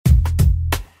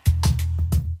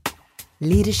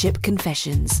Leadership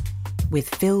Confessions with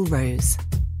Phil Rose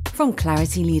from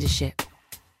Clarity Leadership.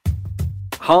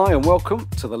 Hi and welcome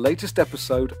to the latest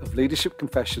episode of Leadership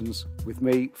Confessions with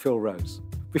me, Phil Rose.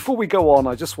 Before we go on,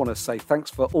 I just want to say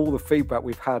thanks for all the feedback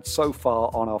we've had so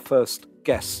far on our first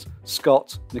guests,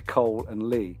 Scott, Nicole and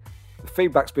Lee. The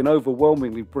feedback's been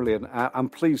overwhelmingly brilliant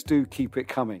and please do keep it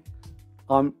coming.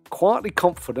 I'm quietly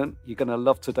confident you're going to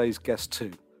love today's guest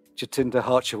too, Jatinder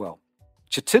Harchewell.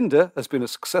 Jatinder has been a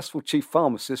successful chief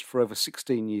pharmacist for over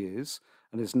 16 years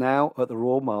and is now at the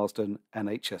Royal Marsden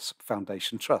NHS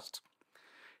Foundation Trust.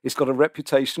 He's got a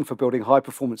reputation for building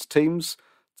high-performance teams,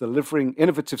 delivering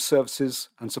innovative services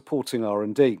and supporting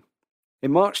R&D.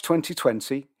 In March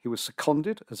 2020, he was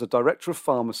seconded as a Director of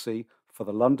Pharmacy for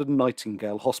the London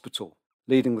Nightingale Hospital,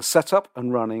 leading the setup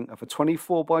and running of a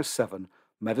 24/7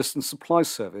 medicine supply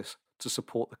service to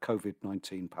support the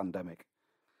COVID-19 pandemic.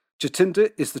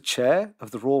 Jatinder is the chair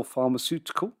of the Royal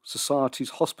Pharmaceutical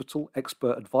Society's Hospital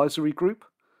Expert Advisory Group,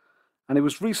 and he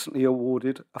was recently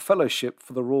awarded a fellowship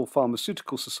for the Royal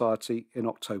Pharmaceutical Society in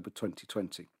October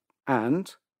 2020.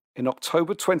 And in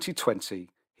October 2020,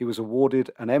 he was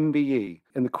awarded an MBE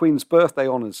in the Queen's Birthday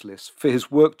Honours List for his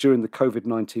work during the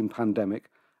COVID-19 pandemic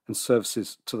and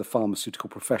services to the pharmaceutical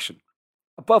profession.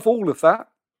 Above all of that,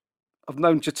 I've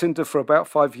known Jatinder for about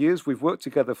 5 years. We've worked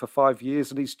together for 5 years,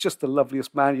 and he's just the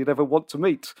loveliest man you'd ever want to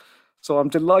meet. So I'm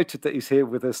delighted that he's here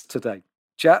with us today.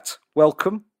 Jat,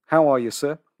 welcome. How are you,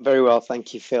 sir? Very well,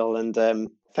 thank you, Phil. And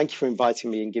thank you for inviting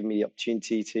me and giving me the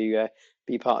opportunity to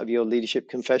be part of your Leadership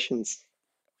Confessions.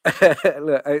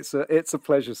 Look, it's a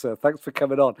pleasure, sir. Thanks for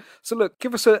coming on. So look,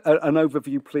 give us an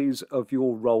overview, please, of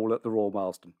your role at the Royal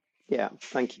Marsden. Yeah,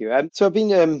 thank you. So I've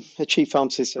been a chief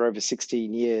pharmacist for over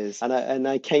 16 years, and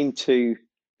I came to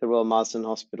the Royal Marsden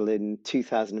Hospital in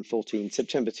 2014,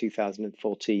 September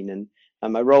 2014, and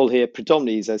my role here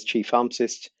predominantly is as chief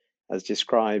pharmacist, as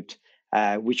described,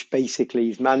 which basically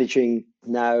is managing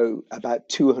now about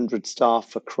 200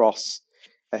 staff across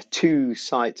 2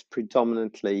 sites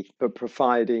predominantly, but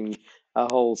providing a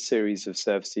whole series of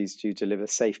services to deliver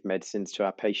safe medicines to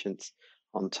our patients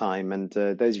on time. And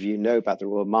those of you who know about the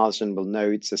Royal Marsden will know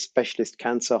it's a specialist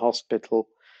cancer hospital,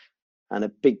 and a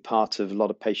big part of a lot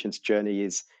of patients' journey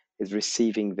is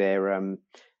receiving their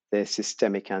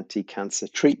systemic anti-cancer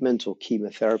treatment or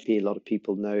chemotherapy, a lot of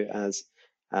people know it as.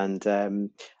 And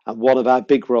one of our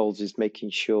big roles is making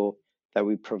sure that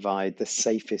we provide the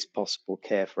safest possible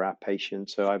care for our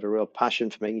patients. So I have a real passion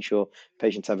for making sure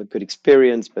patients have a good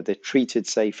experience, but they're treated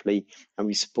safely, and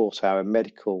we support our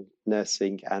medical,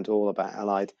 nursing, and all of our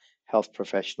allied health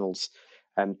professionals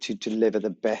to deliver the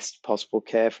best possible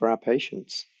care for our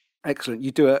patients. Excellent.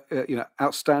 You do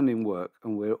outstanding work,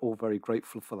 and we're all very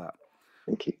grateful for that.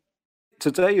 Thank you.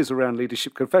 Today is around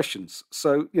Leadership Confessions.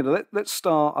 So, let's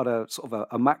start at a sort of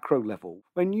a macro level.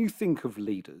 When you think of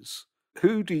leaders,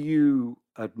 who do you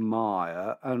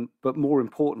admire, but more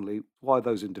importantly, why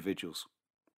those individuals?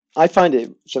 I find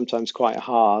it sometimes quite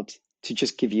hard to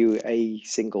just give you a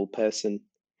single person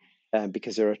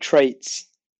because there are traits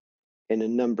in a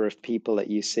number of people that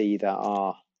you see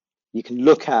that you can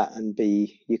look at and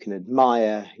you can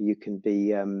admire, you can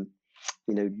be,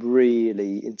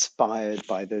 really inspired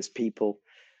by those people.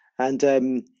 And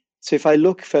so if I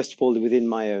look, first of all, within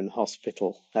my own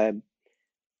hospital, and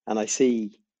I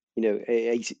see,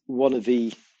 probably one of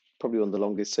the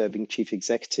longest serving chief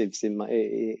executives in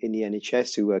the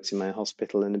NHS who works in my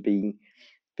hospital, and being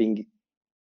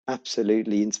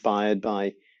absolutely inspired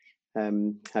by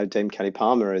how Dame Kelly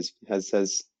Palmer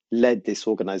has led this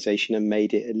organization and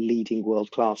made it a leading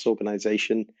world-class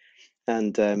organization,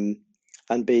 and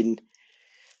been,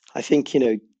 I think,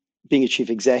 being a chief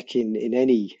exec in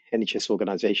any NHS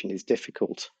organization is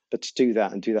difficult, but to do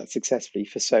that successfully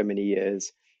for so many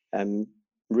years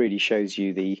really shows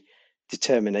you the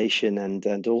determination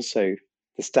and also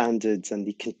the standards and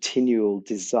the continual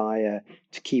desire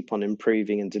to keep on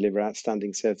improving and deliver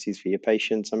outstanding services for your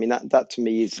patients. I mean, that to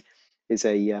me is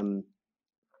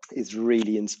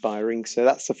really inspiring. So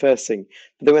that's the first thing.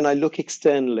 But then when I look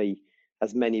externally,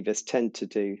 as many of us tend to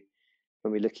do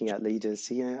when we're looking at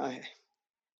leaders, a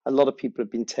lot of people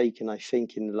have been taken, I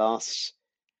think,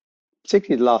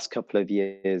 particularly the last couple of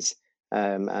years,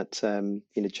 at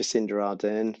Jacinda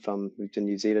Ardern from the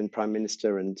New Zealand Prime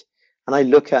Minister, and I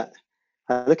look at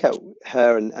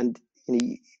her and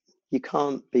you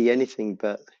can't be anything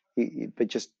but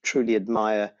just truly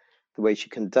admire the way she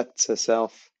conducts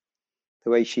herself, the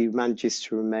way she manages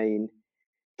to remain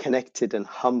connected and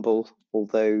humble,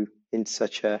 although in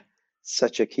such a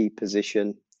key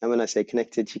position. And when I say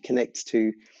connected, she connects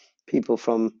to people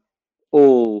from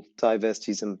all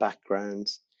diversities and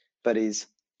backgrounds, but is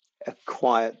a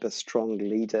quiet but strong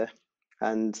leader,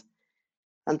 and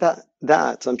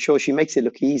that I'm sure she makes it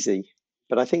look easy,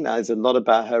 but I think that is a lot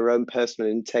about her own personal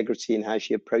integrity and how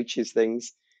she approaches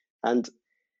things, and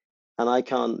I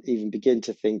can't even begin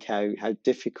to think how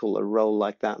difficult a role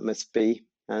like that must be,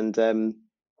 and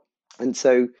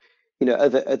so,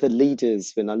 other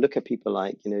leaders, when I look at people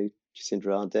like, Jacinda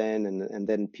Ardern, and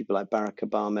then people like Barack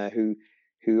Obama,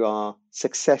 who are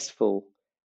successful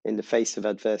in the face of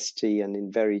adversity and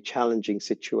in very challenging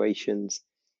situations,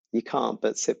 you can't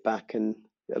but sit back and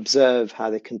observe how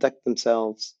they conduct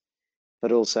themselves,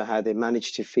 but also how they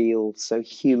manage to feel so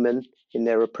human in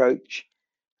their approach.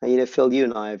 And Phil, you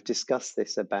and I have discussed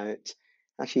this about,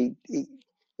 actually,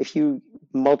 if you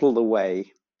model the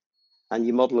way, and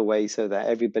you model a way so that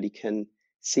everybody can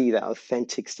see that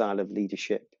authentic style of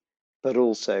leadership, but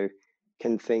also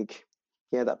can think,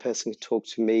 yeah, that person can talk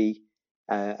to me,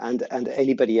 and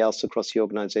anybody else across the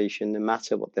organization, no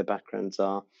matter what their backgrounds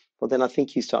are. Well, then I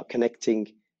think you start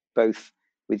connecting both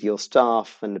with your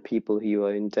staff and the people who you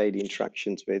are in daily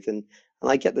interactions with, and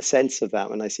I get the sense of that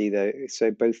when I see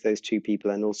both those two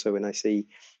people, and also when I see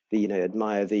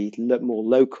admire the more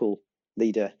local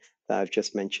leader that I've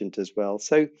just mentioned as well.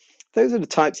 So those are the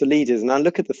types of leaders, and I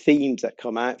look at the themes that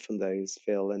come out from those,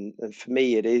 Phil, and for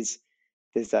me there's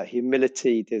that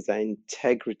humility, there's that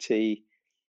integrity,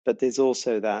 but there's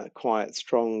also that quiet,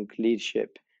 strong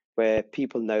leadership where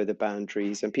people know the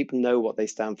boundaries and people know what they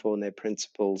stand for and their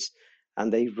principles,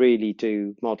 and they really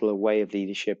do model a way of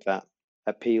leadership that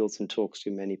appeals and talks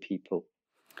to many people.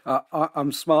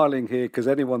 I'm smiling here because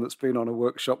anyone that's been on a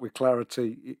workshop with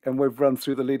Clarity, and we've run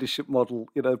through the leadership model,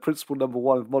 principle number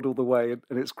one, model the way,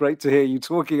 and it's great to hear you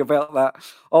talking about that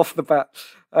off the bat.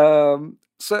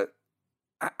 So,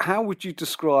 how would you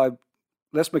describe?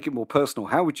 Let's make it more personal.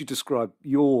 How would you describe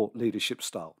your leadership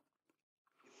style?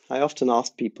 I often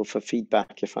ask people for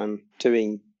feedback if I'm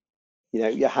doing,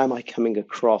 yeah, how am I coming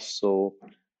across, or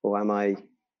am I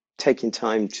taking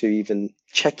time to even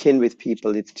check in with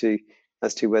people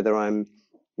as to whether I'm,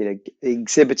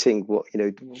 exhibiting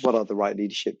what are the right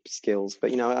leadership skills.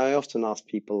 But I often ask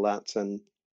people that, and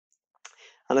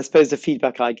I suppose the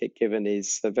feedback I get given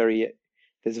is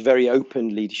there's a very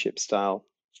open leadership style,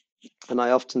 and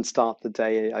I often start the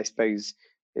day. I suppose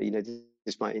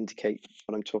this might indicate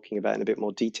what I'm talking about in a bit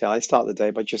more detail. I start the day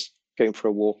by just going for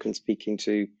a walk and speaking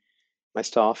to my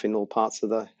staff in all parts of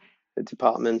the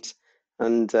department.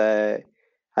 And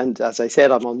as I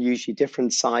said, I'm on usually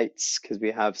different sites because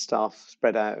we have staff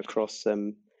spread out across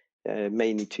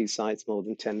mainly two sites, more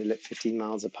than 10, 15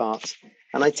 miles apart.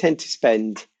 And I tend to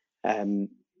spend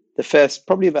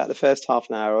probably about the first half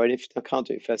an hour, or if I can't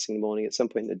do it first thing in the morning, at some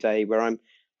point in the day, where I'm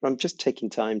just taking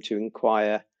time to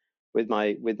inquire with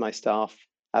my staff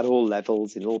at all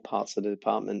levels in all parts of the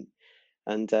department,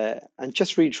 and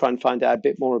just really try and find out a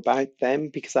bit more about them,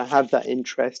 because I have that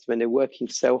interest when they're working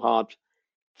so hard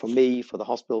for me, for the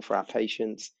hospital, for our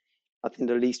patients. I think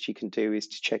the least you can do is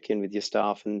to check in with your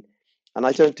staff, and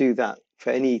I don't do that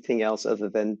for anything else other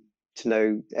than to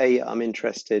know, I'm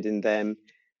interested in them,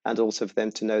 and also for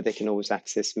them to know they can always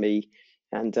access me.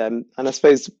 And I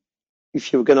suppose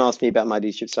if you were going to ask me about my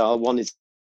leadership style, one is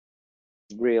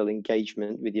real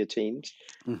engagement with your teams.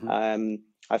 Mm-hmm.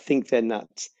 I think then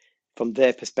that from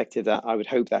their perspective, that I would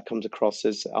hope that comes across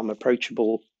as I'm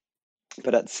approachable,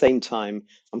 but at the same time,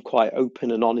 I'm quite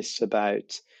open and honest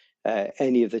about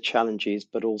any of the challenges,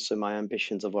 but also my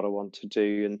ambitions of what I want to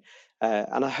do.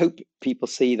 And I hope people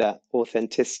see that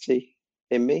authenticity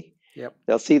in me. Yep.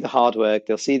 They'll see the hard work,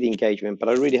 they'll see the engagement, but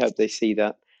I really hope they see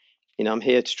that, I'm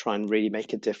here to try and really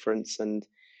make a difference. And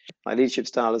my leadership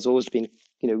style has always been,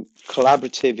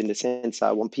 collaborative, in the sense that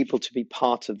I want people to be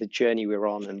part of the journey we're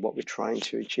on and what we're trying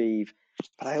to achieve.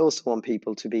 But I also want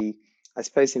people to be, I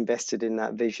suppose, invested in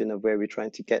that vision of where we're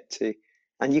trying to get to.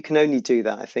 And you can only do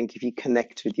that, I think, if you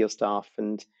connect with your staff.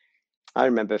 And I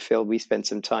remember, Phil, we spent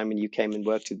some time when you came and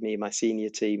worked with me and my senior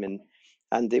team,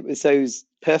 and it was those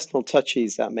personal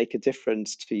touches that make a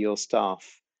difference to your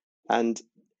staff. And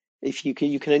if you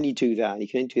can only do that, you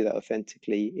can only do that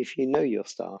authentically if you know your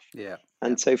staff. Yeah.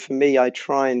 And so for me, I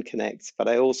try and connect, but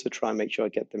I also try and make sure I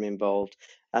get them involved.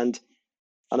 And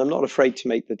I'm not afraid to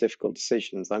make the difficult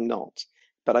decisions. I'm not.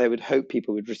 But I would hope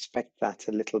people would respect that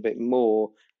a little bit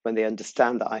more when they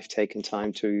understand that I've taken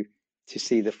time to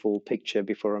see the full picture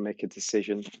before I make a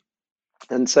decision.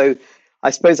 And so I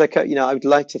suppose I would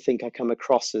like to think I come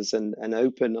across as an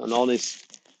open and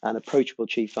honest and approachable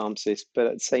chief pharmacist, but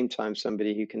at the same time,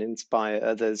 somebody who can inspire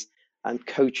others and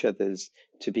coach others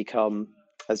to become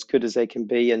as good as they can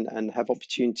be, and have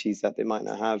opportunities that they might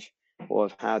not have or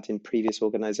have had in previous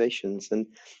organizations. And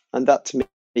that to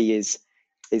me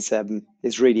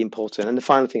is really important. And the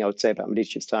final thing I would say about my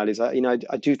leadership style is,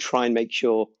 I do try and make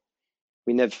sure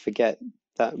we never forget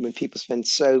that when people spend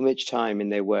so much time in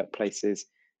their workplaces,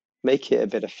 make it a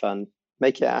bit of fun,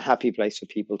 make it a happy place for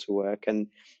people to work. And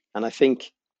I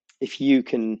think if you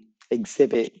can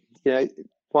exhibit,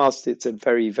 whilst it's a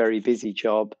very, very busy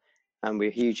job and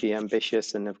we're hugely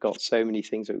ambitious and have got so many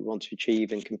things that we want to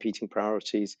achieve and competing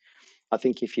priorities, I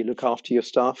think if you look after your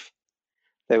staff,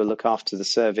 they will look after the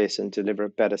service and deliver a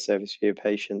better service for your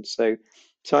patients. So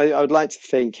I would like to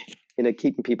think,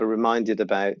 keeping people reminded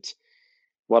about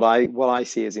what I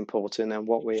see as important and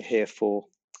what we're here for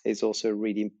is also a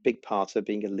really big part of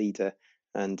being a leader.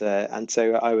 And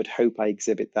so I would hope I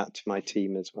exhibit that to my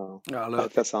team as well. Oh, I hope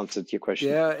look, that's answered your question.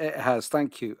 yeah, it has.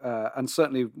 Thank you. And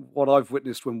certainly, what I've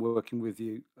witnessed when working with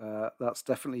you, that's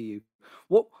definitely you.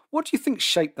 What do you think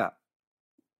shaped that,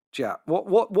 Jack?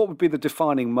 What would be the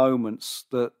defining moments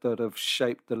that have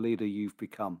shaped the leader you've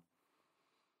become?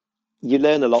 You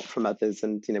learn a lot from others,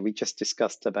 and we just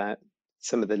discussed about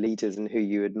some of the leaders and who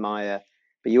you admire,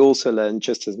 but you also learn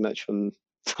just as much from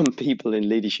people in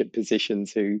leadership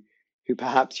positions who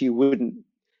perhaps you wouldn't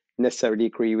necessarily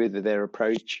agree with their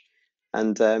approach.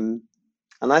 And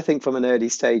I think from an early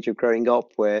stage of growing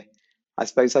up, where I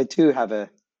suppose I do have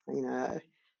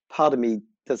part of me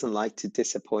doesn't like to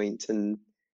disappoint, and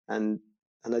and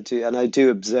I do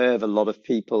observe a lot of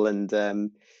people,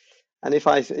 and if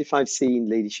I've seen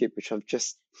leadership which I've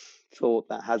just thought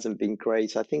that hasn't been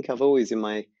great, I think I've always in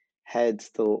my head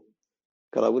thought,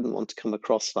 God, I wouldn't want to come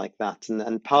across like that.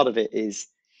 And part of it is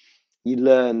you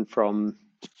learn from,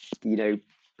 you know,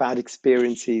 bad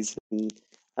experiences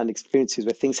and experiences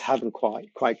where things haven't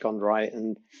quite gone right.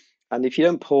 And if you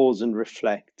don't pause and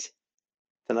reflect,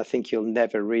 then I think you'll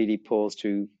never really pause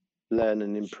to learn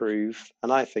and improve.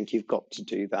 And I think you've got to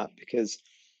do that because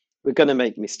we're going to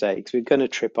make mistakes. We're going to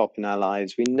trip up in our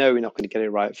lives. We know we're not going to get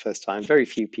it right first time. Very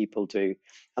few people do.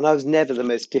 And I was never the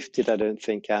most gifted, I don't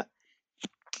think, at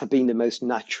being the most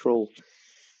natural,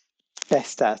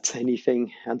 best at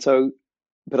anything. And so,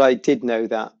 but I did know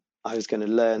that I was going to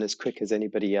learn as quick as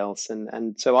anybody else.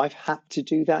 And so I've had to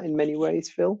do that in many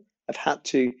ways, Phil. I've had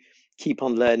to keep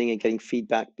on learning and getting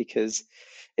feedback because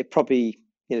it probably,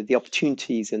 the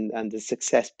opportunities and the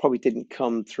success probably didn't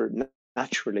come through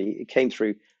naturally. It came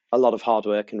through a lot of hard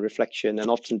work and reflection and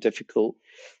often difficult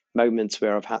moments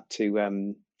where I've had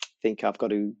to think I've got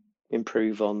to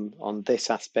improve on this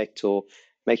aspect or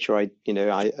make sure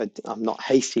I'm not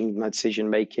hasting my decision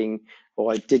making,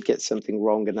 or I did get something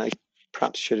wrong and I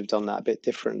perhaps should have done that a bit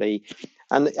differently.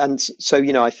 And so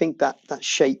I think that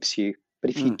shapes you. But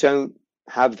if you Mm. don't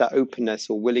have that openness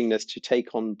or willingness to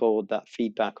take on board that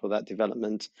feedback or that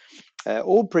development,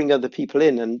 or bring other people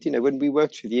in. And when we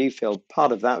worked with you, Phil,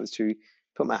 part of that was to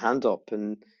put my hand up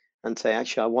and say,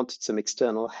 actually, I wanted some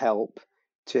external help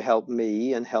to help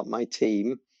me and help my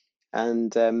team,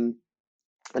 and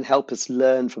and help us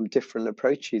learn from different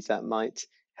approaches that might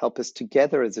help us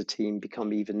together as a team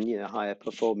become even higher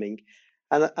performing.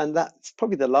 And that's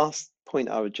probably the last point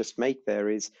I would just make there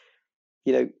is,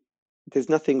 you know, there's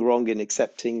nothing wrong in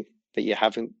accepting that you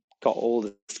haven't got all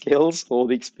the skills or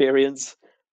the experience,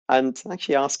 and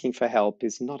actually asking for help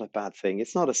is not a bad thing.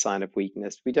 It's not a sign of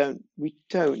weakness. We don't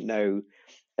know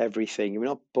everything. We're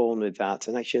not born with that.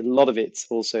 And actually a lot of it's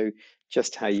also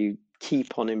just how you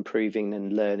keep on improving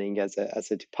and learning as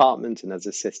a department and as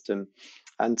a system.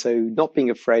 And so not being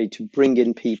afraid to bring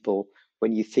in people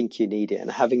when you think you need it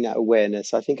and having that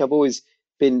awareness. I think I've always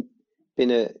been been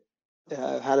a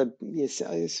had a yes,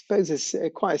 I suppose it's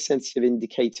quite a sensitive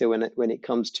indicator when it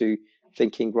comes to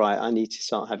thinking, right, I need to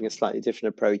start having a slightly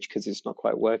different approach because it's not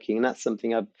quite working. And that's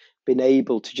something I've been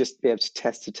able to just be able to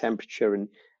test the temperature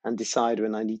and decide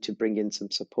when I need to bring in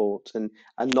some support, and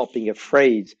not being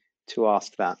afraid to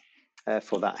ask that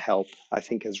for that help, I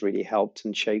think has really helped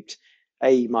and shaped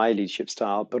my leadership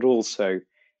style, but also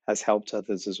has helped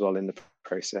others as well in the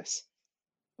process.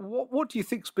 What do you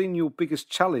think's been your biggest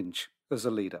challenge as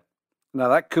a leader? Now,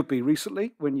 that could be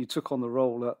recently when you took on the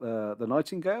role at the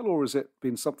Nightingale, or has it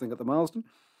been something at the Marsden?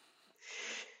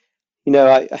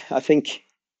 I think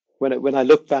when I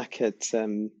look back at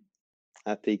the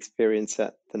experience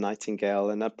at the Nightingale,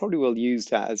 and I probably will use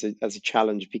that as a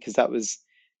challenge because that was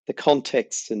the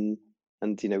context, and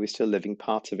we're still living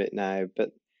part of it now,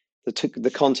 but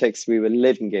the context we were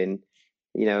living in,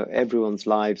 everyone's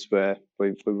lives were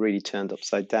really turned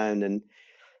upside down,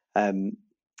 um,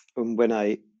 and when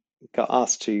I got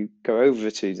asked to go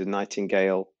over to the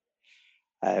Nightingale,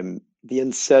 the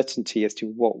uncertainty as to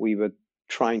what we were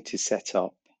trying to set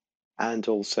up, and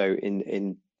also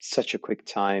in such a quick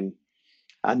time,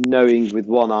 and knowing with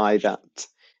one eye that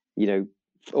you know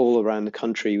all around the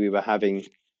country, we were having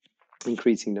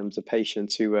increasing numbers of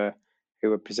patients who were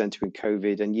presenting with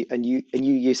COVID, and you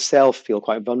yourself feel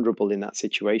quite vulnerable in that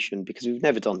situation because we've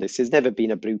never done this. There's never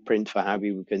been a blueprint for how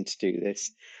we were going to do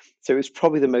this. So it was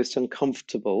probably the most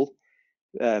uncomfortable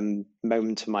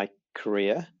moment of my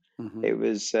career. Hmm. It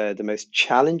was the most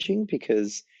challenging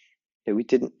because we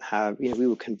didn't have, we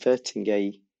were converting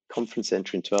a conference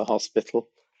center into a hospital,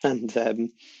 and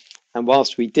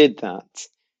whilst we did that,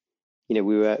 we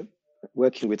were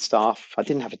working with staff. I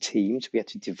didn't have a team, so we had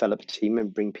to develop a team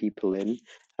and bring people in.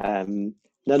 None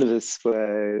of us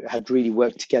had really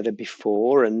worked together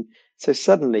before, and so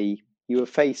suddenly you were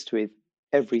faced with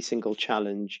every single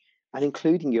challenge, and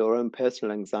including your own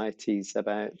personal anxieties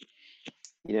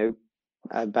you know,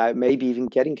 about maybe even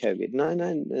getting COVID. No,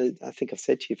 no, I think I've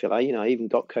said to you, Phil. I even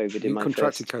got COVID in You my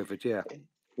contracted first, COVID, yeah.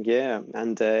 yeah,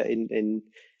 and in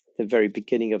the very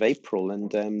beginning of April,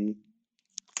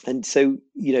 and so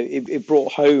it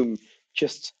brought home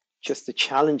just just the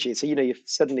challenges. So you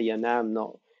suddenly you're now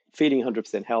not feeling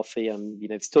 100% healthy,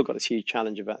 and still got this huge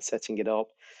challenge about setting it up.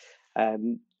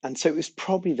 And so it was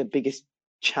probably the biggest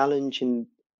challenge in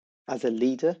as a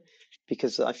leader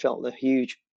because I felt the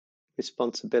huge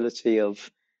responsibility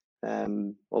of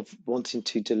wanting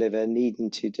to deliver, needing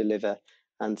to deliver,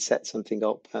 and set something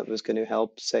up that was going to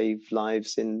help save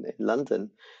lives in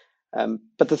London.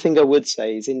 But the thing I would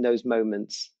say is in those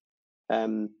moments,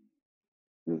 um,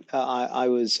 I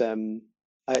was,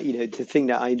 the thing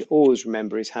that I always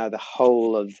remember is how the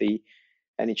whole of the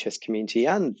NHS community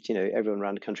and, everyone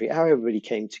around the country, how everybody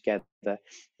came together.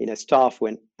 Staff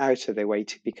went out of their way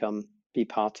to be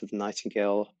part of the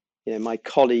Nightingale. My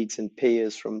colleagues and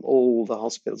peers from all the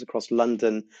hospitals across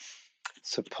London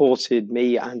supported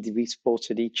me, and we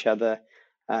supported each other.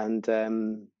 And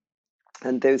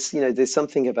there's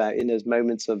something about in those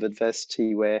moments of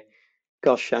adversity where,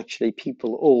 gosh, actually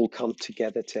people all come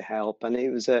together to help. And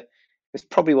it's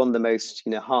probably one of the most,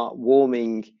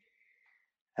 heartwarming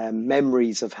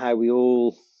memories of how we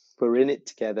all were in it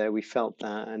together. We felt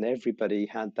that, and everybody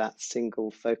had that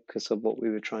single focus of what we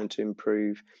were trying to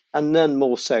improve. And none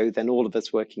more so than all of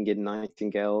us working in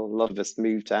Nightingale. A lot of us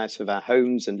moved out of our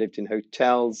homes and lived in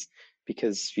hotels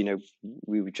because,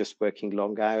 we were just working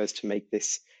long hours to make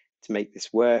this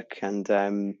work. And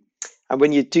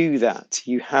when you do that,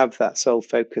 you have that sole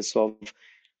focus of,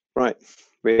 right,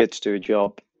 we're here to do a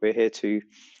job. We're here to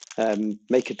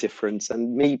make a difference.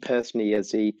 And me personally,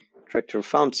 as the director of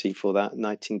pharmacy for that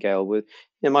Nightingale,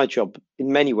 my job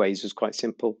in many ways was quite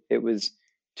simple. It was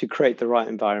to create the right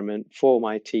environment for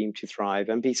my team to thrive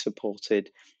and be supported,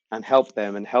 and help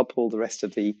them and help all the rest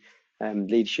of the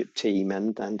leadership team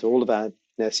and all of our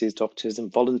nurses, doctors,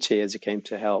 and volunteers who came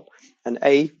to help. And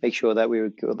make sure that we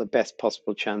got the best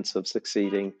possible chance of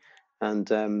succeeding. And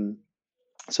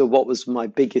so, what was my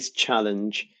biggest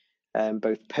challenge,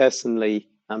 both personally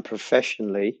and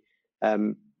professionally?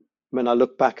 Um, when I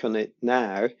look back on it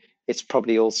now, it's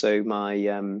probably also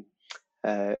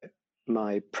uh,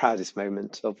 my proudest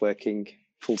moment of working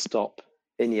full stop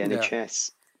in the Yeah.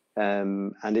 NHS.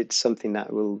 And it's something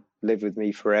that will live with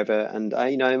me forever. And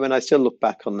when I still look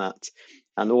back on that,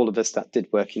 and all of us that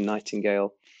did work in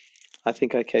Nightingale, I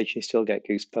think I occasionally still get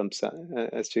goosebumps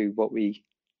as to what we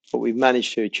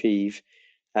managed to achieve,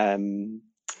 um,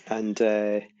 and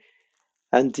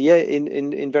yeah,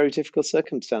 in very difficult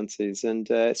circumstances. And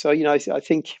so I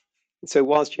think so.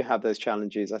 Whilst you have those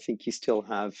challenges, I think you still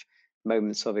have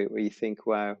moments of it where you think,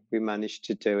 "Wow, we managed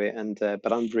to do it." And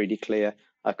but I'm really clear,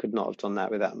 I could not have done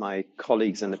that without my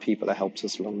colleagues and the people that helped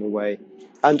us along the way,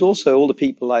 and also all the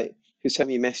people who sent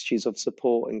me messages of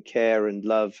support and care and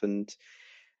love, and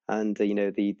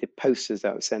the posters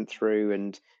that were sent through,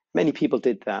 and many people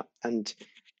did that. And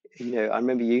I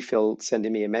remember you, Phil,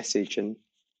 sending me a message, and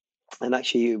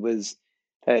actually it was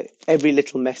every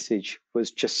little message was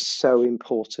just so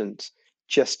important,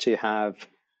 just to have,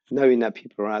 knowing that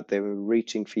people are out there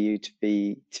rooting for you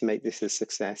to make this a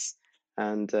success.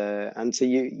 And so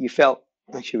you felt,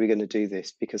 actually, we're going to do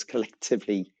this, because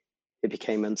collectively it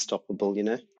became unstoppable.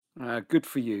 Good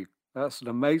for you. That's an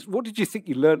amazing. What did you think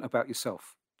you learnt about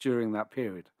yourself during that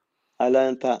period? I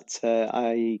learned that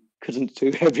I couldn't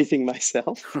do everything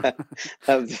myself. That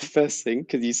was the first thing,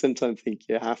 because you sometimes think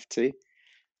you have to.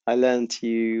 I learned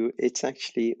it's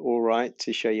actually all right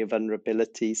to show your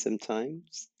vulnerability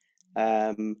sometimes.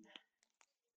 Um,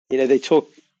 they talk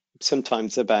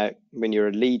sometimes about, when you're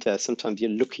a leader, sometimes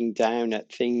you're looking down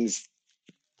at things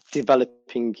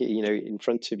developing, in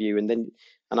front of you, and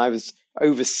I was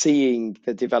overseeing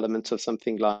the development of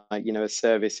something like, a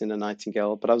service in a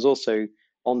Nightingale, but I was also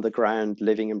on the ground,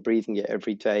 living and breathing it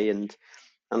every day, and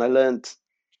I learned.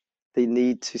 they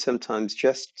need to sometimes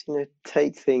just,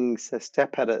 take things a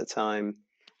step at a time.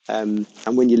 And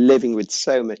when you're living with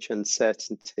so much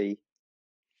uncertainty,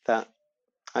 that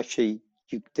actually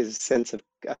there's a sense of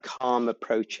a calm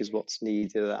approach is what's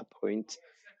needed at that point.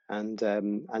 And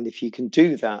if you can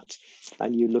do that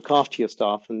and you look after your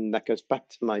staff, and that goes back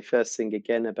to my first thing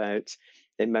again about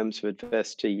in moments of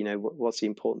adversity, what's the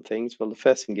important things? Well, the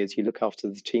first thing is you look after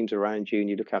the teams around you and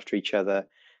you look after each other,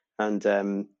 and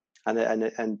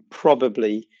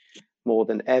probably more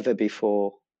than ever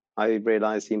before, I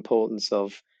realized the importance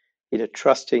of,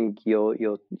 trusting your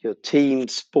team,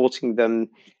 supporting them,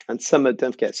 and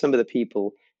don't forget, some of the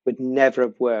people would never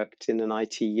have worked in an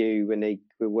ITU when they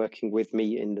were working with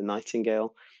me in the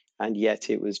Nightingale, and yet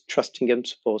it was trusting them,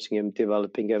 supporting them,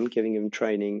 developing them, giving them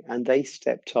training, and they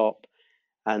stepped up,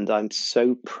 and I'm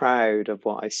so proud of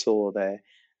what I saw there.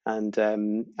 And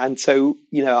so,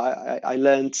 I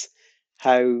learned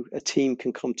how a team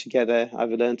can come together.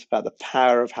 I've learned about the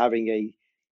power of having a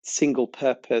single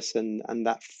purpose, and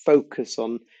that focus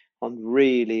on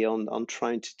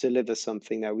trying to deliver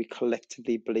something that we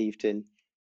collectively believed in.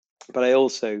 But I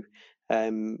also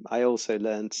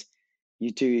learned you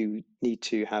do need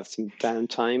to have some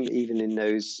downtime, even in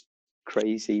those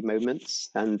crazy moments.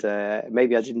 And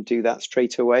maybe I didn't do that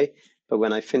straight away, but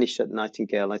when I finished at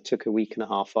Nightingale, I took a week and a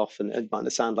half off, and it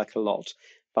might sound like a lot,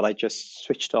 but I just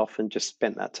switched off and just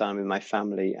spent that time with my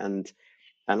family, and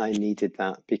I needed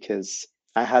that because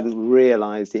I hadn't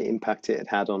realized the impact it had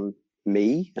had on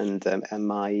me, and the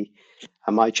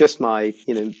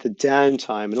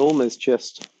downtime, and almost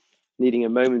just needing a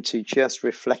moment to just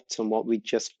reflect on what we'd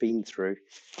just been through.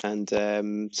 And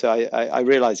so I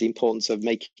realized the importance of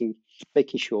making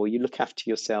sure you look after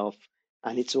yourself,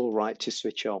 and it's all right to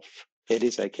switch off. It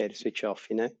is okay to switch off.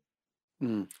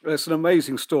 It's an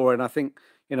amazing story, and I think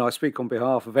I speak on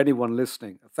behalf of anyone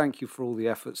listening. Thank you for all the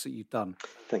efforts that you've done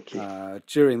Thank you.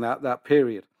 during that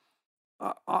period.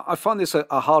 I find this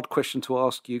a hard question to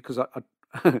ask you because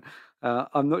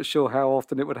I'm not sure how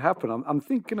often it would happen. I'm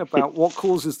thinking about what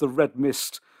causes the red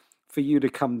mist for you to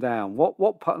come down.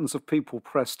 What buttons have people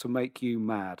pressed to make you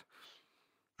mad?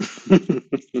 So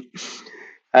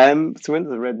when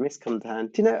does the red mist come down?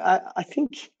 Do you know, I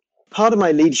think part of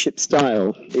my leadership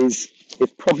style is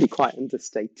probably quite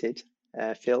understated,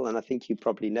 Phil, and I think you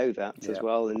probably know that as Yeah,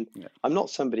 well. And yeah, I'm not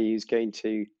somebody who's going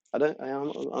to,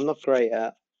 I'm not great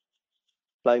at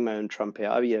blowing my own trumpet.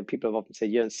 People have often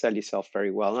said you don't sell yourself very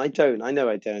well, and I don't. I know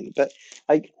I don't, but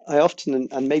I often,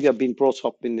 and maybe I've been brought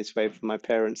up in this way from my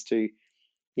parents too,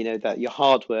 that your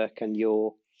hard work and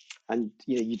you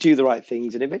do the right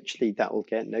things, and eventually that will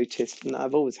get noticed, and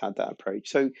I've always had that approach.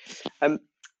 So um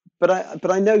but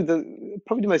I know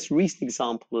probably the most recent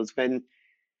example is when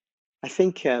I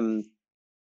think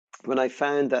when I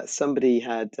found that somebody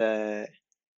had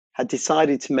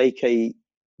decided to make a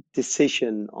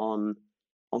decision on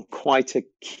quite a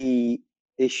key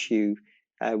issue,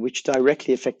 which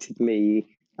directly affected me,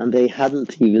 and they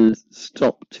hadn't even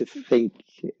stopped to think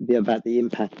about the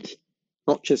impact,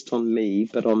 not just on me,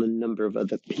 but on a number of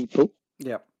other people.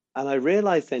 yeah. And I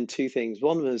realized then two things.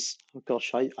 One was, oh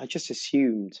gosh, I just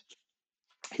assumed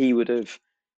he would have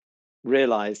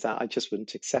realized that I just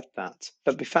wouldn't accept that.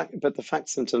 But the fact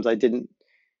sometimes I didn't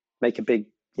make a big,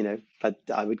 but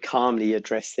I would calmly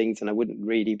address things, and I wouldn't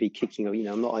really be kicking,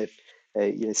 I'm not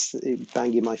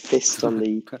banging my fist on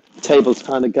the Okay. table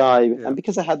kind of guy. Yeah. And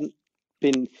because I hadn't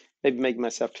been maybe making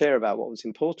myself clear about what was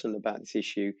important about this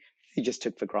issue, he just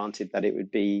took for granted that it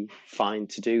would be fine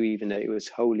to do, even though it was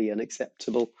wholly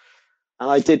unacceptable. And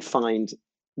I did find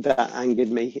that angered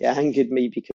me. It angered me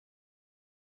because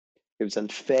it was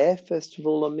unfair, first of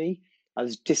all, on me. I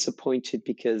was disappointed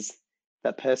because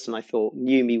that person I thought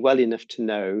knew me well enough to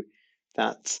know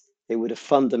that it would have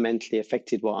fundamentally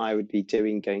affected what I would be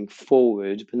doing going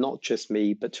forward, but not just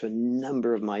me, but to a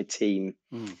number of my team.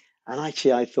 Mm. And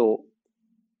actually, I thought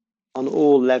on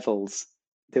all levels,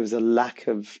 there was a lack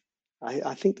of,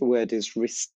 I think the word is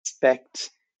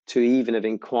respect, to even have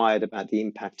inquired about the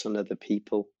impact on other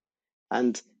people.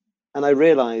 And and I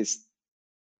realized,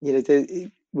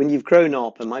 when you've grown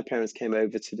up, and my parents came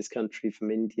over to this country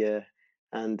from India,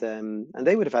 and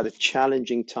they would have had a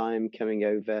challenging time coming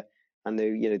over, and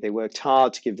they worked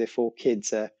hard to give their four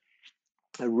kids a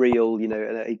real,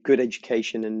 a good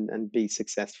education and be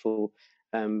successful.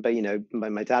 But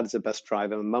my dad is a bus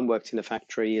driver, my mum worked in a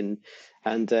factory, and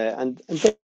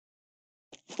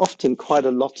often quite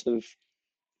a lot of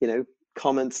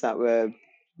comments that were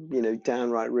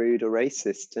downright rude or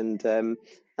racist,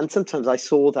 and sometimes I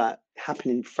saw that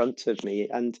happen in front of me,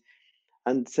 and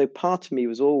so part of me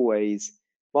was always,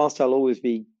 whilst I'll always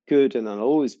be good and I'll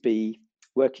always be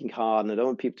working hard, and I don't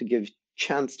want people to give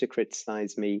chance to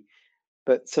criticize me.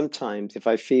 But sometimes if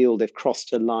I feel they've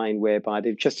crossed a line whereby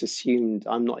they've just assumed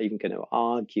I'm not even going to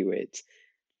argue it,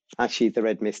 actually the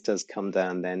red mist does come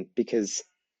down then, because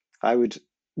I would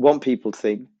want people to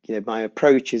think, my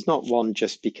approach is not one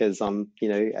just because I'm,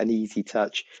 an easy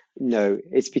touch. No,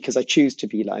 it's because I choose to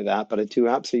be like that, but I do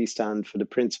absolutely stand for the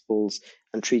principles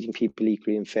and treating people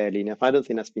equally and fairly. And if I don't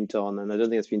think that's been done, and I don't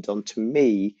think it's been done to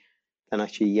me, then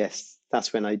actually, yes,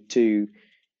 that's when I do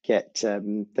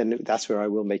then that's where I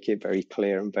will make it very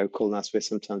clear and vocal. And that's where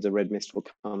sometimes the red mist will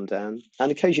come down.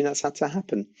 And occasionally that's had to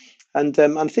happen. And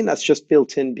I think that's just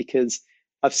built in because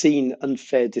I've seen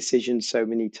unfair decisions so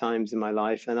many times in my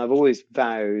life. And I've always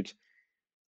vowed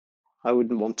I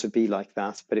wouldn't want to be like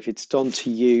that. But if it's done to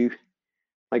you,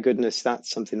 my goodness, that's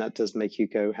something that does make you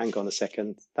go, hang on a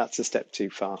second, that's a step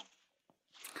too far.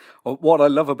 Well, what I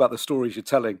love about the stories you're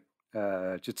telling,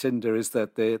 Jatinder, is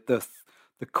that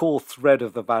the core thread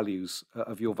of the values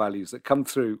of your values that come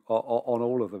through on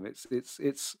all of them.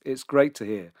 It's great to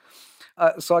hear.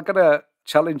 So I'm going to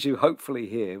challenge you, hopefully,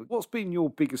 here. What's been your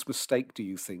biggest mistake, do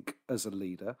you think, as a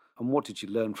leader, and what did you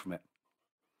learn from it?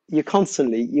 You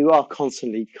are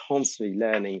constantly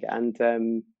learning.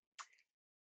 And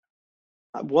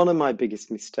one of my biggest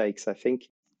mistakes, I think,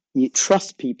 you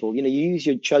trust people. You use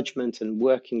your judgment and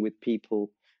working with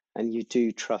people, and you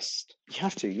do trust. You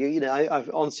have to. I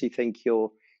honestly think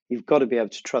you've got to be able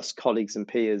to trust colleagues and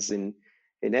peers in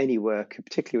any work,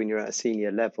 particularly when you're at a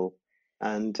senior level.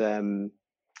 And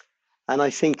I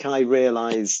think I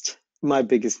realized my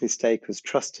biggest mistake was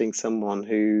trusting someone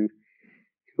who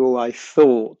I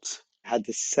thought had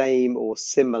the same or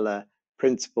similar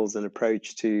principles and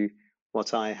approach to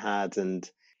what I had,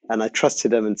 and I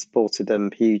trusted them and supported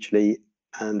them hugely.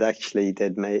 And actually,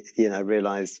 they'd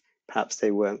realized perhaps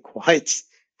they weren't quite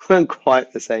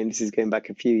the same. This is going back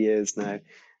a few years now,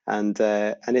 and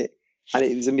it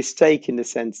was a mistake in the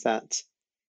sense that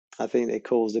I think they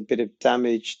caused a bit of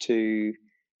damage to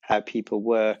how people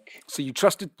work. So you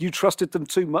trusted them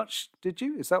too much, did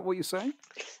you? Is that what you're saying?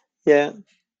 Yeah.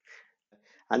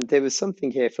 And there was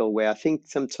something here, Phil, where I think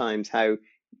sometimes how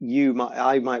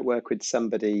I might work with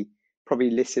somebody probably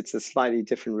elicits a slightly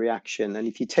different reaction. And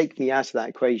if you take me out of that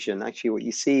equation, actually what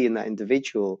you see in that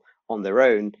individual on their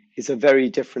own is a very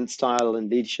different style and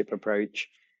leadership approach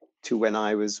to when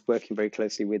I was working very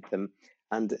closely with them.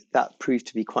 And that proved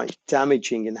to be quite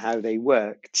damaging in how they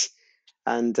worked.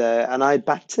 And I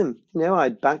backed him,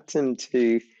 I'd backed him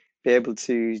to be able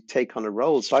to take on a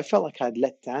role. So I felt like I'd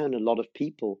let down a lot of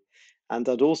people. And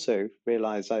I'd also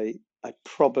realized I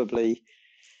probably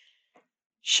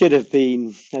should have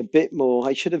been a bit more,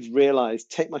 I should have realized,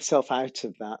 take myself out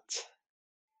of that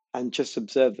and just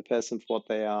observe the person for what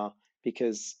they are.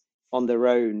 Because on their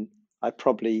own, I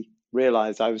probably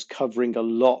realized I was covering a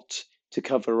lot to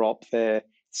cover up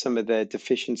some of their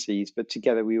deficiencies, but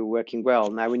together we were working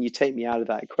well. Now, when you take me out of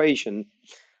that equation,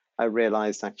 I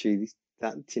realized actually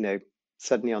that,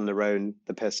 suddenly on their own,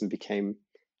 the person became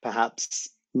perhaps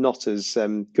not as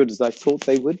good as I thought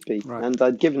they would be. Right. And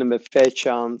I'd given them a fair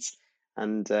chance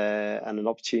and an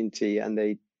opportunity, and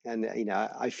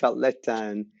I felt let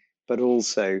down, but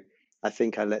also I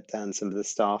think I let down some of the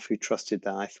staff who trusted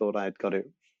that I thought I had got it,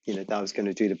 that I was going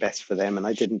to do the best for them, and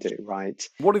I didn't do it right.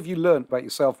 What have you learned about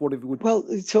yourself? Well,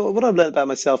 so what I've learned about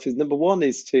myself is, number one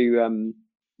is to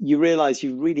you realize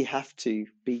you really have to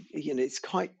be, it's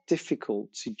quite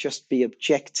difficult to just be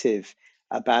objective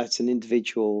about an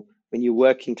individual when you're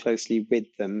working closely with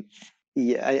them.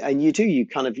 Yeah, and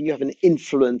you have an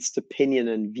influenced opinion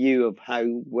and view of how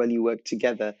well you work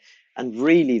together. And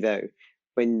really, though,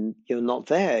 when you're not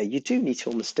there, you do need to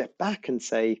almost step back and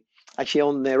say, actually,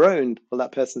 on their own, will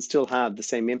that person still have the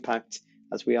same impact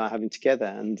as we are having together?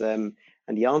 And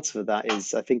the answer for that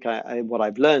is, I think what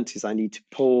I've learned is I need to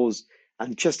pause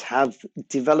and just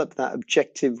develop that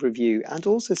objective review and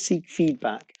also seek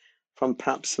feedback from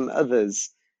perhaps some others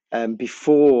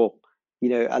before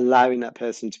allowing that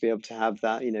person to be able to have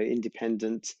that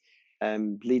independent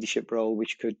leadership role,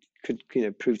 which could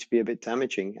prove to be a bit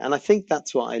damaging. And I think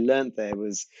that's what I learned there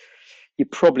was you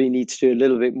probably need to do a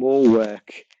little bit more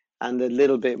work and a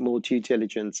little bit more due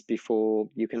diligence before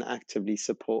you can actively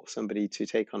support somebody to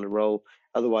take on a role.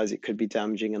 Otherwise, it could be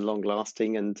damaging and long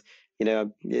lasting. And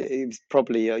it was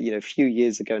probably a few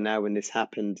years ago now when this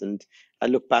happened, and I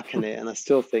look back on it and I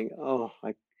still think,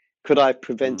 could I have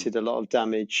prevented a lot of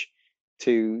damage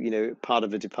to part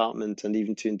of a department and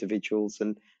even to individuals?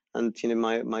 And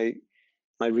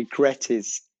my regret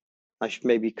is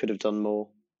maybe could have done more.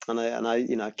 And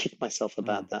I kicked myself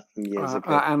about that from years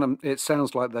ago. And it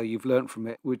sounds like though you've learned from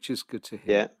it, which is good to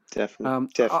hear. Yeah,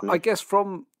 definitely. I guess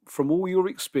from from all your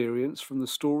experience, from the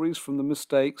stories, from the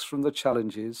mistakes, from the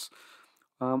challenges,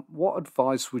 what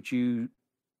advice would you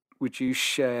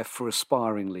share for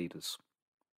aspiring leaders?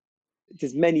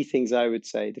 There's many things I would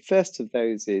say. The first of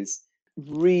those is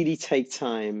really take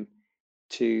time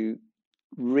to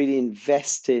really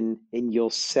invest in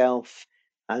yourself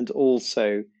and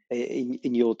also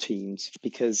in your teams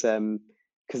because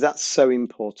that's so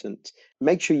important.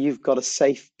 Make sure you've got a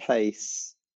safe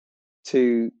place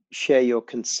to share your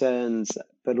concerns,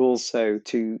 but also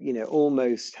to,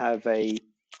 almost have I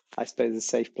suppose, a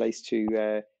safe place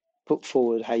to put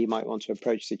forward how you might want to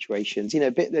approach situations. A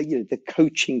bit, the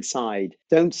coaching side.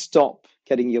 Don't stop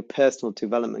getting your personal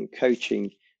development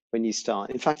coaching when you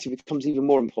start. In fact, it becomes even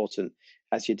more important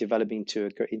as you're developing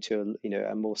into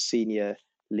a more senior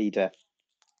leader.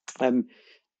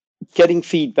 Getting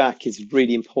feedback is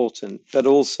really important, but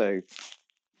also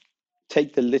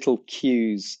take the little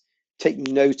cues, take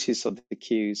notice of the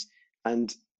cues.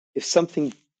 And if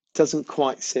something doesn't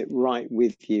quite sit right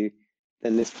with you,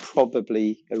 then there's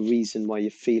probably a reason why you're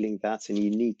feeling that, and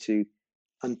you need to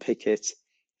unpick it.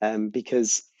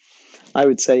 Because I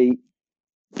would say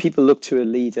people look to a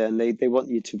leader and they want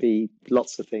you to be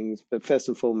lots of things, but first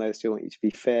and foremost, they want you to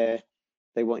be fair.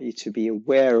 They want you to be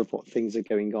aware of what things are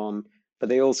going on, but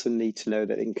they also need to know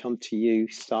that they can come to you,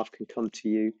 staff can come to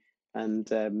you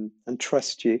and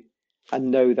trust you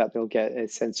and know that they'll get a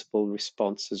sensible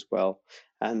response as well.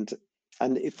 And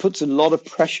and it puts a lot of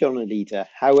pressure on a leader.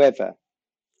 However,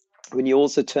 when you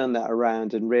also turn that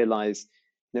around and realize,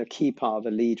 a key part of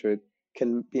a leader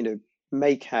can,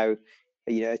 make how,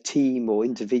 a team or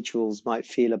individuals might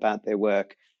feel about their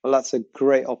work. Well, that's a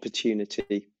great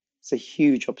opportunity. It's a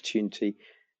huge opportunity.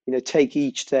 Take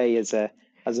each day as a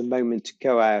moment to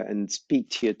go out and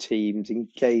speak to your teams,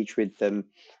 engage with them.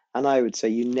 And I would say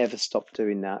you never stop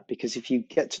doing that, because if you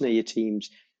get to know your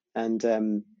teams and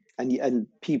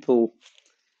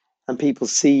people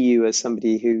see you as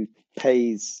somebody who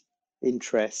pays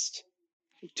interest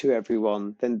to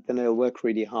everyone, then they'll work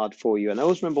really hard for you. And I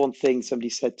always remember one thing somebody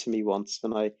said to me once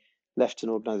when I left an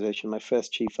organization, my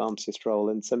first chief pharmacist role,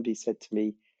 and somebody said to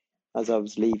me as I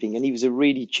was leaving, and he was a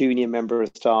really junior member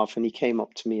of staff, and he came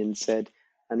up to me and said,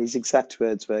 and his exact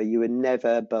words were, "You were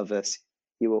never above us,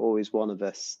 you were always one of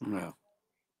us." Yeah.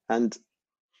 And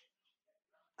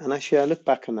actually, I look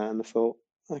back on that and I thought,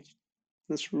 "Oh,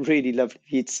 that's really lovely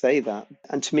of you to say that."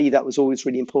 And to me, that was always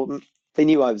really important. They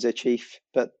knew I was their chief,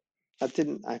 but I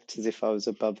didn't act as if I was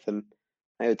above them.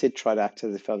 I did try to act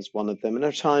as if I was one of them. And there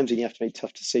are times when you have to make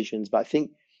tough decisions, but I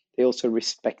think they also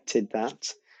respected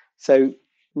that. So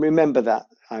remember that,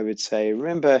 I would say.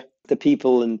 Remember the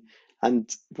people and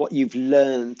what you've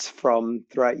learned from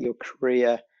throughout your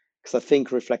career, because I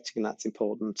think reflecting on that's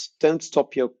important. Don't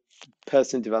stop your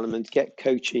personal development, get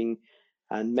coaching,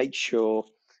 and make sure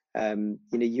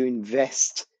you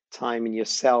invest time in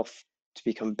yourself to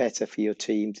become better for your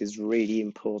teams is really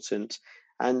important.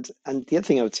 And the other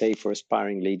thing I would say for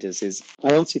aspiring leaders is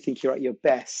I honestly think you're at your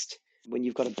best when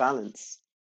you've got a balance.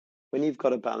 When you've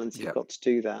got a balance, you've Yeah. got to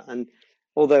do that. And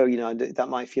although that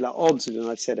might feel at odds with what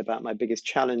I've said about my biggest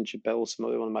challenge, but also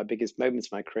one of my biggest moments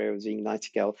in my career was being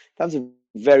Nightingale. That was a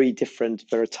very different,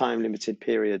 very time limited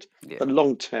period. Yeah. But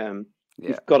long term, Yeah.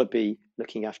 you've got to be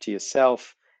looking after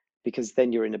yourself, because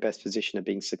then you're in the best position of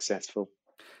being successful.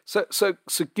 So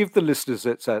give the listeners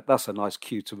that's a nice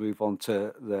cue to move on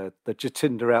to the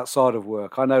Jatinder outside of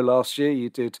work. I know last year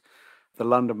you did the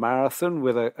London Marathon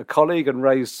with a colleague and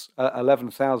raised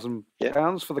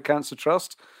 £11,000 for the Cancer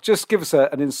Trust. Just give us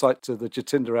an insight to the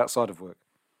Jatinder outside of work.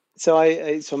 So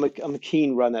I'm a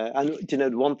keen runner,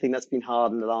 and one thing that's been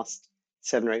hard in the last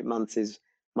 7 or 8 months is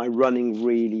my running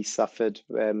really suffered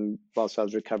whilst I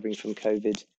was recovering from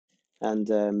COVID,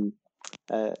 and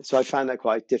so I found that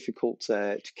quite difficult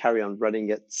to carry on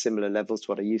running at similar levels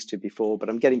to what I used to before. But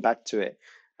I'm getting back to it,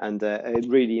 and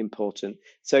really important.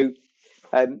 So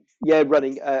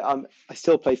running. I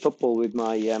still play football with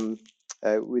my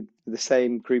with the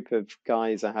same group of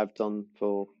guys I have done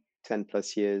for 10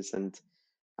 plus years, and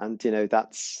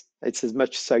it's as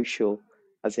much social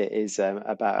as it is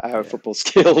about our football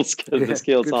skills, because the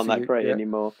skills aren't that great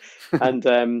anymore. And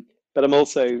but I'm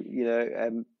also,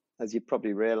 as you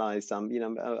probably realised, I'm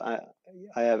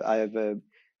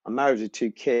married with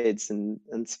 2 kids,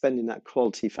 and spending that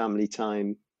quality family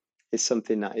time is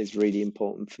something that is really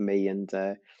important for me. And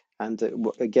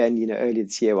again, earlier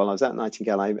this year while I was at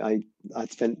Nightingale, I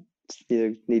spent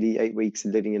nearly 8 weeks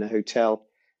living in a hotel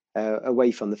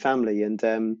away from the family, and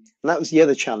that was the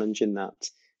other challenge in that.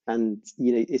 And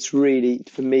it's really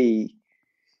for me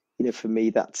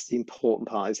that's the important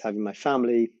part, is having my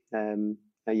family, and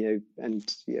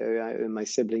my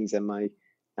siblings and my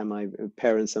my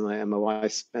parents and my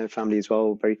wife's family as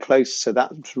well, very close. So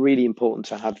that's really important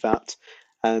to have that.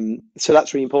 So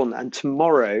that's really important. And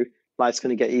tomorrow, life's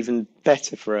going to get even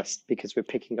better for us because we're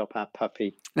picking up our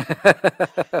puppy.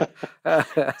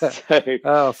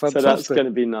 Oh, So that's fantastic. going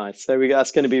to be nice.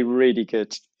 That's going to be really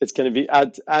good. It's going to be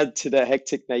add to the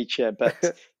hectic nature,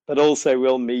 but also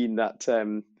will mean that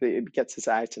it gets us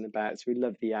out and about. So we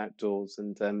love the outdoors,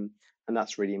 and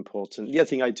that's really important. The other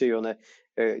thing I do on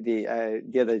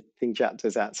the other thing Jack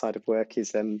does outside of work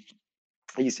is I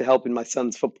used to help in my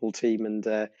son's football team,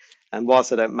 and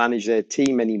whilst I don't manage their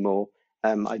team anymore,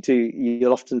 I do.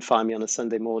 You'll often find me on a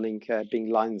Sunday morning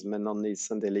being linesman on the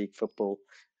Sunday League football.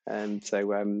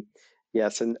 Yeah,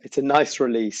 it's a nice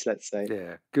release, let's say.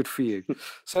 Yeah, good for you.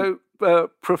 So,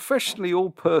 professionally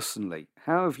or personally,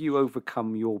 how have you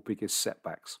overcome your biggest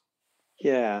setbacks?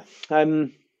 Yeah.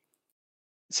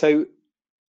 So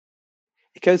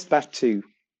it goes back to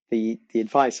the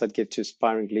advice I'd give to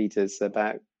aspiring leaders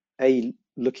about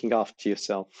looking after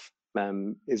yourself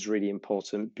is really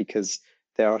important because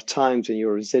there are times when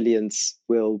your resilience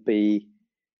will be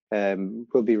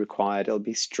required. It'll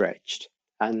be stretched.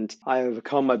 And I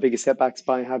overcome my biggest setbacks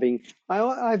by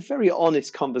I have very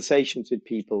honest conversations with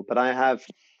people, but I have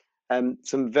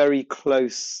some very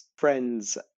close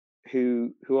friends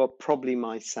who are probably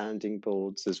my sounding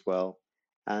boards as well.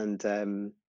 And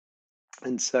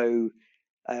so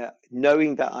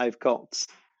knowing that I've got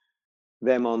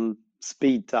them on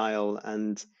speed dial,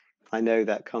 and I know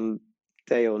that come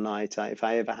day or night, if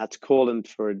I ever had to call them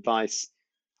for advice,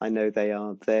 I know they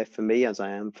are there for me as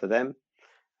I am for them.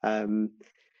 Um,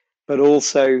 but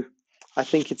also, I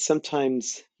think it's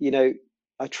sometimes,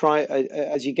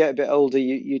 as you get a bit older,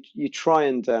 you try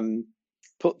and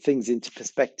put things into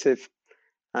perspective.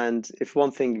 And if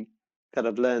one thing that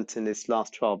I've learned in this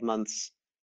last 12 months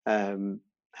um,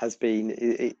 has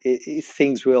been,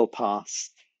 things will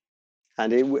pass.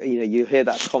 And you hear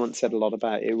that comment said a lot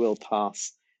about it will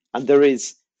pass. And there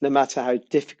is, no matter how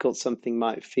difficult something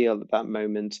might feel at that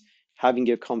moment, having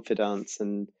your confidence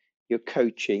and your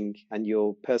coaching and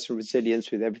your personal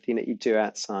resilience with everything that you do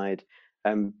outside.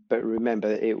 But remember,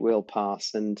 it will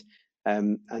pass, and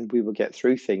we will get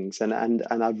through things. And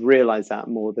I've realized that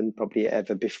more than probably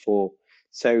ever before.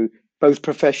 So both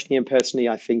professionally and personally,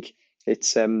 I think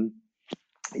it's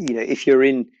if you're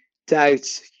in doubt,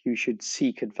 you should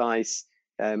seek advice,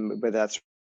 whether that's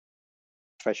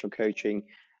professional coaching.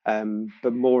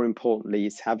 But more importantly,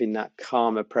 it's having that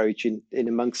calm approach in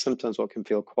amongst sometimes what can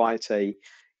feel quite a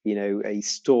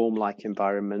storm-like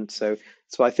environment. So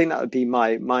I think that would be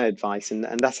my advice,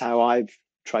 and that's how I've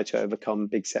tried to overcome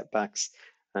big setbacks,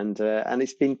 and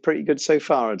it's been pretty good so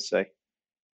far, I'd say.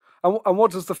 And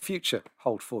what does the future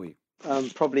hold for you?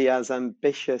 Probably as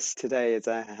ambitious today as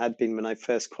I had been when I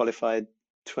first qualified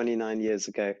 29 years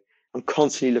ago. I'm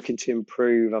constantly looking to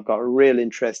improve. I've got a real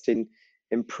interest in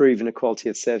improving the quality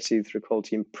of services through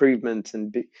quality improvement,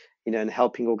 and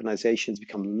helping organizations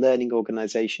become learning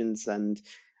organizations, and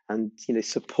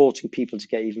supporting people to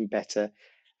get even better.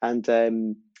 And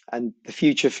the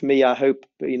future for me, I hope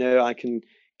I can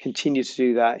continue to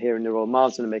do that here in the Royal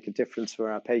Marsden and make a difference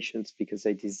for our patients because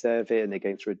they deserve it and they're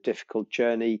going through a difficult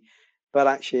journey. But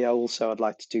actually, I'd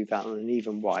like to do that on an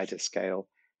even wider scale.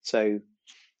 So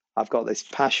I've got this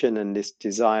passion and this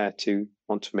desire to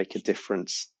want to make a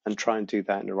difference and try and do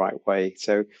that in the right way.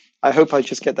 So I hope I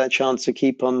just get that chance to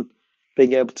keep on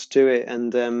being able to do it,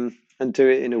 and do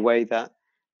it in a way that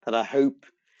I hope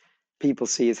people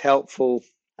see as helpful,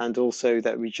 and also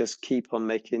that we just keep on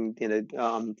making.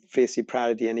 I'm fiercely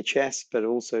proud of the NHS, but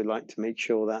also like to make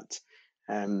sure that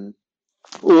um,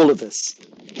 all of us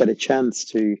get a chance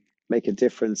to make a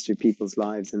difference to people's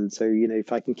lives. And so,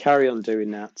 if I can carry on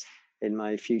doing that in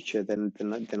my future, then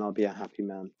I'll be a happy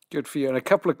man. Good for you. And a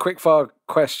couple of quick fire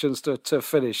questions to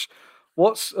finish.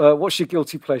 What's your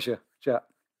guilty pleasure, Jack?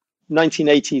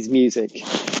 1980s music.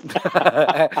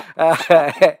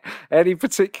 Any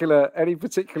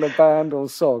particular band or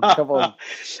song? Come on.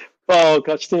 Oh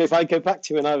gosh, if I go back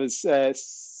to when I was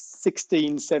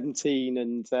 16, 17,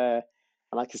 and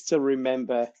I can still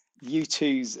remember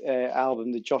U2's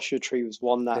album, The Joshua Tree, was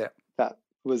one Yeah. that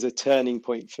was a turning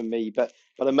point for me. But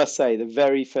I must say, the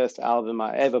very first album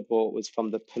I ever bought was from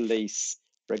The Police,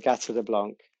 Regatta de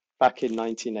Blanc, back in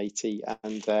 1980,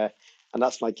 and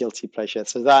that's my guilty pleasure.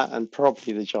 So that, and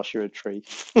probably The Joshua Tree.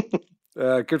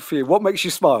 Good for you. What makes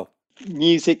you smile?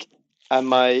 Music, and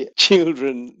my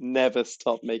children never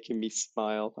stop making me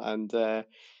smile. And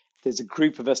there's a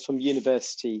group of us from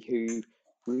university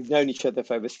we've known each other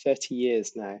for over 30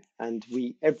 years now, and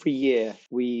we every year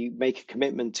we make a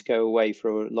commitment to go away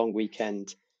for a long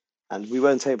weekend, and we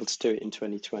weren't able to do it in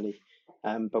 2020.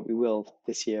 but we will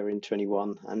this year in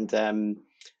 21. And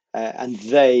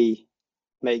they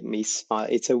make me smile.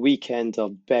 It's a weekend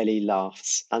of belly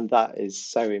laughs, and that is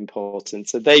so important.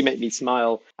 So they make me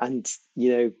smile, and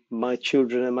my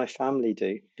children and my family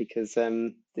do, because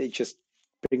it just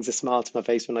brings a smile to my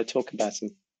face when I talk about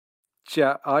them.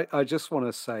 Yeah, I just want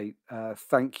to say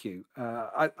thank you.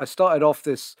 I started off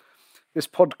this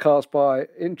podcast by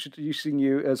introducing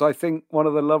you as, I think, one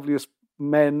of the loveliest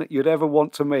men you'd ever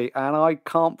want to meet, and I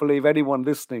can't believe anyone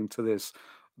listening to this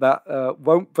that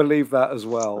won't believe that as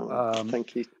well.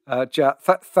 Thank you. Jack,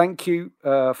 thank you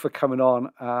for coming on.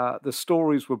 The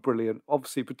stories were brilliant,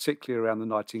 obviously, particularly around the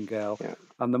Nightingale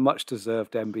and the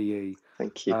much-deserved MBE.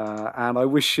 Thank you. And I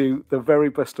wish you the very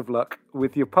best of luck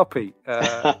with your puppy.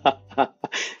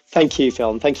 Thank you, Phil,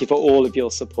 and thank you for all of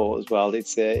your support as well.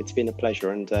 It's been a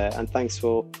pleasure, and thanks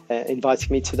for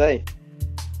inviting me today.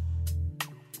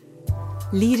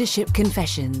 Leadership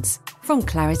Confessions from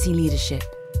Clarity Leadership.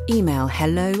 Email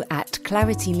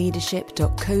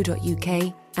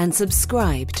hello@clarityleadership.co.uk and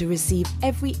subscribe to receive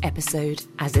every episode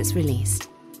as it's released.